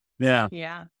you. Yeah.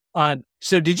 Yeah.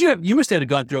 So you must have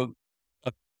gone through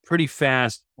a pretty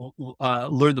fast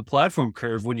learn the platform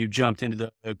curve when you jumped into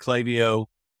the Klaviyo,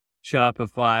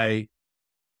 Shopify.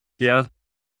 Yeah.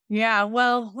 Yeah.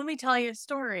 Well, let me tell you a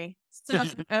story. So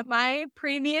at my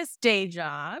previous day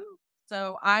job,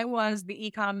 so I was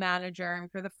the ecom manager,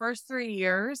 and for the first 3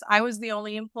 years, I was the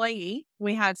only employee.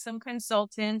 We had some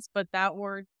consultants, but that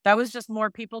was just more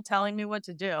people telling me what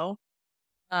to do.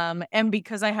 And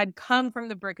because I had come from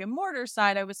the brick and mortar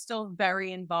side, I was still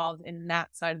very involved in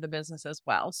that side of the business as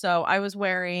well. So I was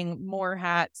wearing more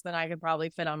hats than I could probably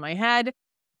fit on my head.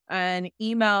 And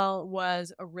email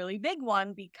was a really big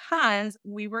one because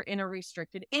we were in a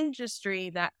restricted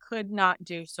industry that could not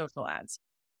do social ads.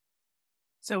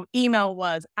 So email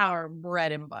was our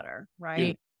bread and butter,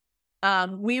 right?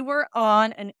 We were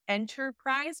on an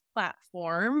enterprise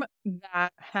platform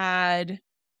that had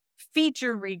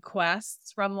feature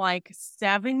requests from like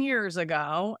 7 years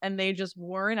ago, and they just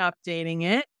weren't updating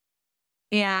it.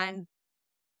 And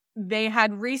they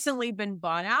had recently been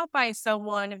bought out by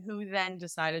someone who then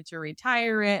decided to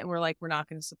retire it. And we're like, we're not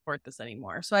going to support this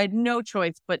anymore. So I had no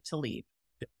choice but to leave.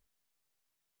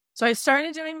 So I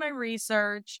started doing my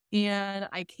research and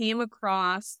I came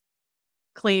across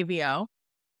Klaviyo,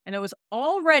 and it was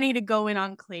all ready to go in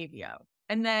on Klaviyo.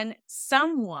 And then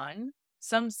some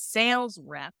sales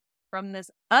rep from this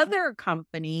other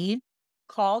company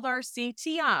called our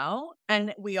CTO,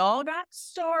 and we all got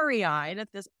starry-eyed at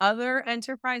this other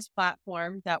enterprise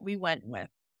platform that we went with.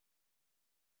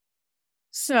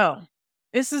 So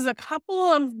this is a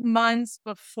couple of months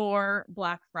before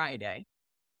Black Friday.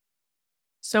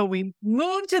 So we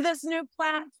move to this new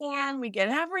platform, we get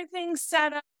everything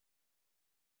set up.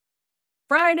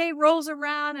 Friday rolls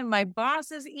around and my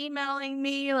boss is emailing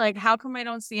me like, how come I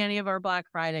don't see any of our Black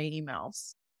Friday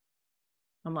emails?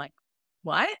 I'm like,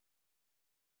 what?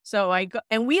 So I go,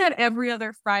 and we had every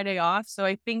other Friday off. So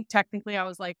I think technically I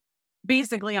was like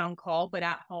basically on call, but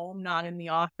at home, not in the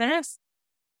office.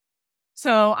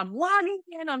 So I'm logging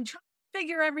in, I'm trying to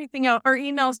figure everything out. Our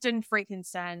emails didn't freaking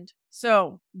send.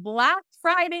 So Black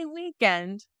Friday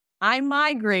weekend, I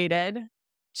migrated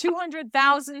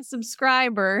 200,000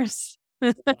 subscribers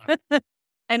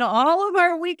and all of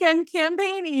our weekend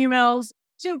campaign emails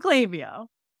to Klaviyo.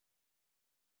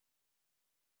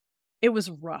 It was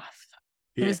rough.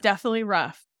 It was definitely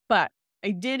rough, but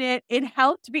I did it. It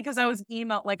helped because I was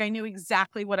emailed, like I knew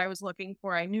exactly what I was looking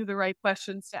for. I knew the right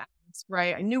questions to ask,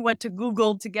 right? I knew what to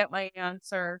Google to get my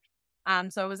answer.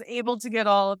 So I was able to get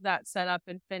all of that set up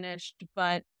and finished,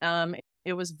 but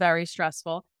it was very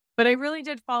stressful. But I really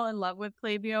did fall in love with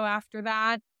Klaviyo after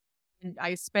that. And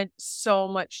I spent so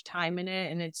much time in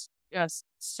it, and it's just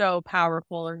so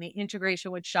powerful. And the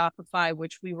integration with Shopify,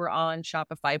 which we were on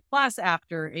Shopify Plus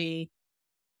after a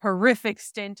horrific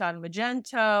stint on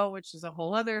Magento, which is a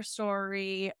whole other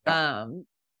story.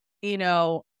 You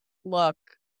know, look,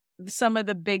 some of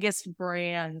the biggest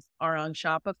brands are on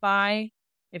Shopify.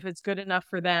 If it's good enough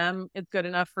for them, it's good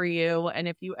enough for you. And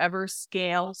if you ever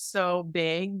scale so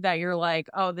big that you're like,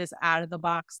 oh, this out of the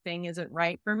box thing isn't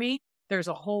right for me, there's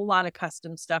a whole lot of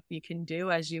custom stuff you can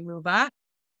do as you move up.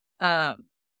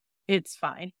 It's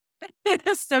fine.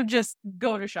 So just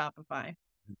go to Shopify.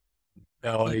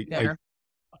 No,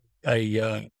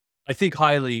 I think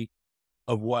highly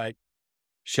of what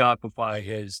Shopify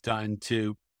has done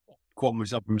to quote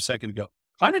myself from a second ago,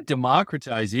 kind of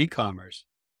democratize e-commerce.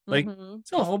 Like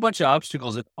it's a whole bunch of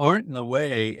obstacles that aren't in the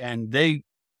way, and they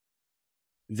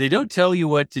don't tell you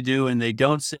what to do, and they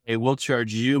don't say we'll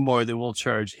charge you more than we'll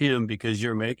charge him because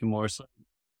you're making more. So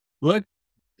look,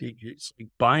 it's like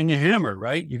buying a hammer,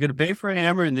 right? You're going to pay for a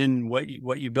hammer, and then what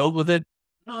you build with it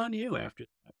on you after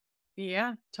that.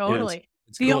 Yeah, totally.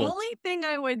 It's the cool. only thing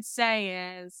I would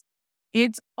say is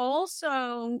it's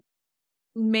also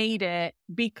made it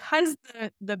because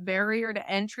the barrier to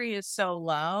entry is so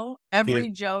low. Every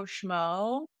Joe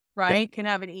Schmo, right, can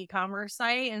have an e-commerce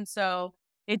site. And so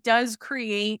it does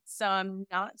create some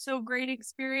not so great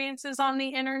experiences on the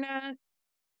internet.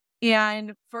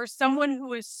 And for someone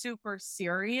who is super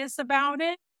serious about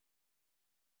it,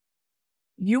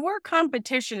 your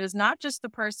competition is not just the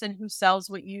person who sells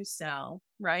what you sell,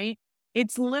 right?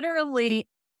 It's literally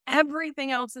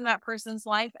everything else in that person's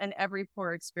life and every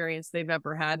poor experience they've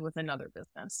ever had with another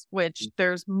business, which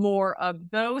there's more of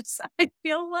those, I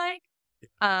feel like.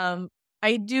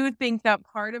 I do think that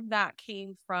part of that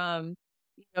came from,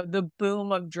 the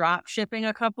boom of drop shipping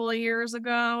a couple of years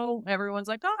ago. Everyone's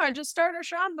like, oh, I just started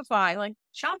Shopify. Like,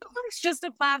 Shopify's just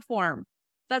a platform.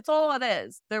 That's all it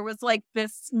is. There was like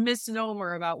this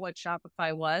misnomer about what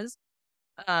Shopify was.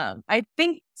 I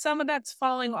think some of that's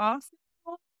falling off,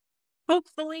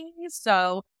 hopefully.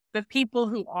 So the people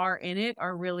who are in it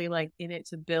are really like in it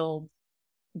to build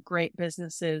great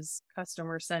businesses,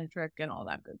 customer centric, and all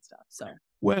that good stuff. So,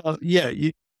 well, yeah,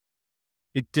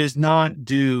 it does not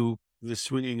do the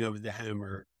swinging of the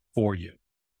hammer for you.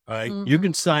 Right? You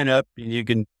can sign up and you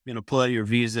can, pull out your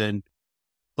Visa and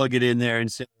plug it in there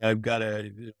and say, I've got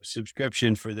a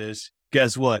subscription for this.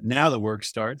 Guess what? Now the work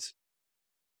starts,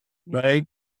 right?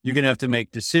 You're going to have to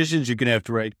make decisions. You're going to have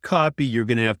to write copy. You're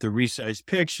going to have to resize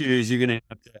pictures. You're going to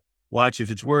have to watch if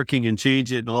it's working and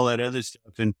change it and all that other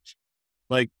stuff. And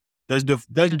like, doesn't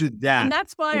do that. And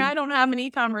that's why I don't have an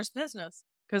e-commerce business,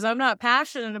 because I'm not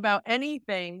passionate about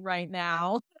anything right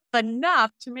now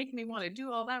enough to make me want to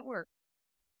do all that work.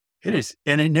 It is.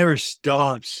 And it never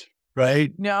stops,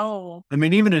 right? No. I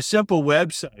mean, even a simple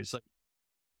website, it's like,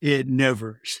 it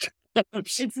never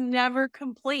stops. It's never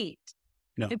complete.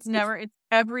 No. It's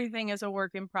everything is a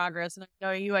work in progress. And I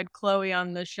know you had Chloe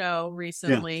on the show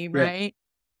recently, right?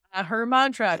 Her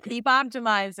mantra, keep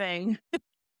optimizing.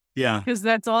 Yeah. Because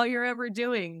that's all you're ever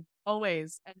doing,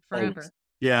 always and forever. Always.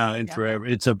 Yeah. And forever.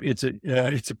 It's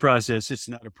a process. It's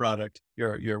not a product,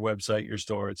 your website, your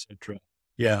store, etc.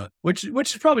 Yeah. Which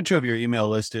is probably true of your email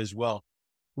list as well.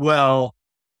 Well,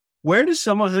 where does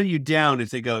someone hunt you down if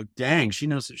they go, dang, she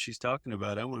knows what she's talking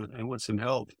about. I want some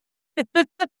help.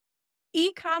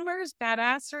 Ecommerce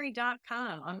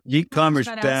Badassery.com.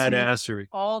 Ecommerce Badassery.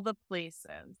 All the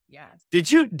places. Yes. Did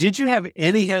you have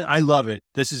any, I love it.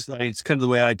 It's kind of the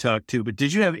way I talk too, but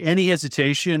did you have any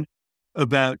hesitation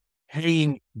about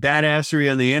hanging Badassery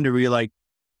on the end, or were you like,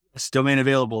 it's domain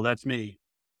available? That's me.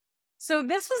 So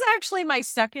this was actually my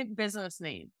second business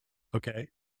name. Okay.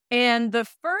 And the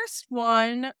first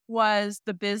one was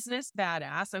the business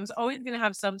badass. I was always going to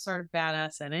have some sort of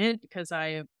badass in it because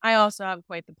I also have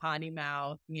quite the potty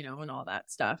mouth, and all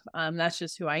that stuff. That's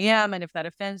just who I am. And if that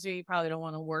offends you, you probably don't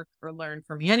want to work or learn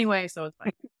from me anyway. So it's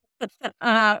fine.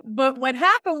 But what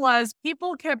happened was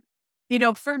people kept,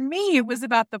 for me, it was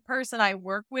about the person I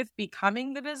work with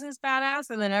becoming the business badass.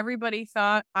 And then everybody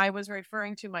thought I was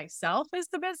referring to myself as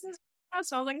the business badass.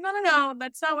 So I was like, no,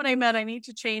 that's not what I meant. I need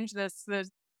to change this.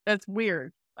 That's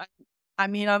weird. I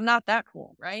mean, I'm not that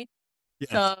cool, right? Yeah.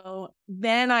 So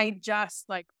then I just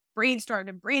brainstormed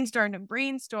and brainstormed and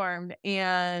brainstormed,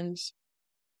 and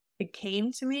it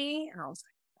came to me, and I was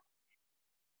like,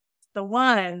 the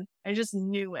one, I just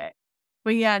knew it.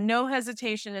 But yeah, no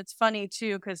hesitation. It's funny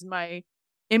too, because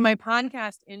in my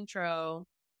podcast intro,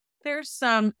 there's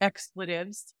some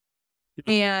expletives,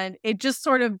 and it just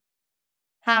sort of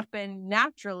happened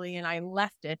naturally, and I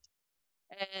left it.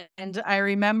 And I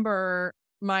remember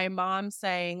my mom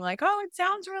saying like, "Oh, it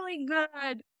sounds really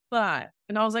good, but,"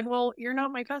 and I was like, "Well, you're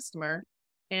not my customer,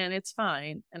 and it's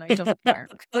fine, and I don't care."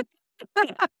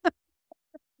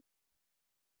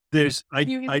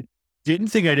 I didn't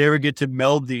think I'd ever get to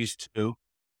meld these two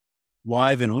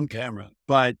live and on camera,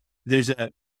 but there's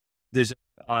a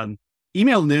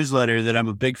email newsletter that I'm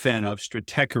a big fan of,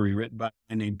 Stratechery, written by a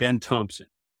guy named Ben Thompson.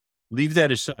 Leave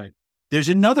that aside. There's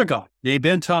another guy named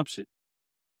Ben Thompson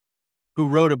who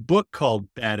wrote a book called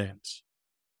Badass,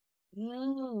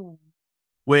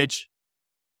 which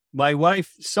my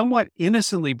wife somewhat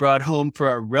innocently brought home for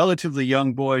our relatively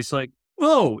young boys. Like,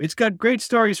 whoa, it's got great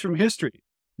stories from history,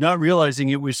 not realizing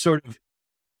it was sort of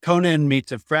Conan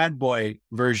meets a frat boy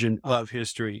version of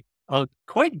history.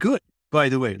 Quite good, by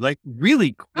the way, like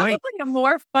really quite. Probably a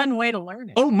more fun way to learn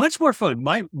it. Oh, much more fun.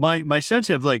 My sons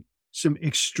have like some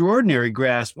extraordinary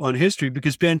grasp on history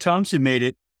because Ben Thompson made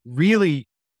it really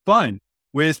fun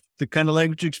with the kind of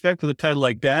language you expect with a title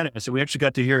like Badass. And we actually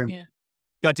got to hear him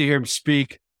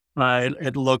speak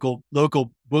at the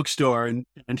local bookstore. And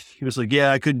he was like,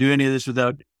 yeah, I couldn't do any of this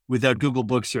without Google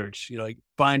book search, like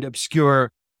find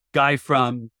obscure guy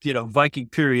from, Viking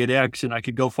period X. And I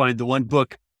could go find the one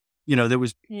book, that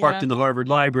was parked in the Harvard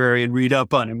library and read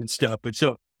up on him and stuff. But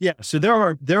so there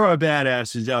are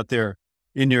badasses out there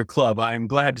in your club. I'm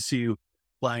glad to see you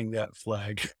flying that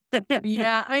flag.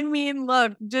 Yeah. I mean,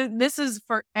 look, this is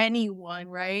for anyone,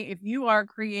 right? If you are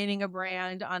creating a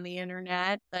brand on the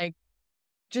internet, like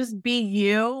just be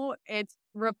you. It's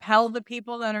repel the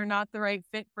people that are not the right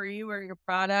fit for you or your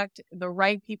product. The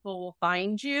right people will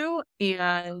find you.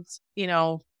 And,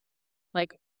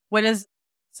 like what is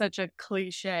such a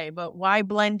cliche, but why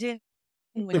blend in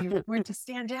when you're going to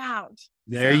stand out?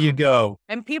 There you go.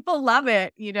 And people love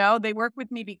it. They work with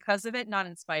me because of it, not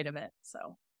in spite of it.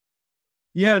 So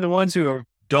yeah, the ones who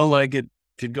don't like it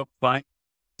could go find,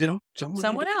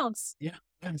 someone else. Yeah.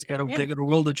 It's got a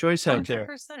world of choice out 100%. there.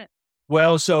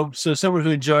 Well, so someone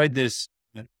who enjoyed this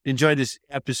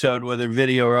episode, whether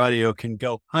video or audio, can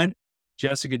go hunt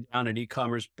Jessica down at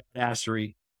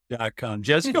ecommerce.badassery.com.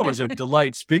 Jessica, it was a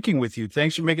delight speaking with you.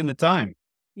 Thanks for making the time.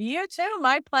 You too.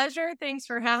 My pleasure. Thanks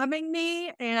for having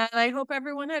me. And I hope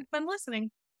everyone had fun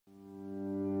listening.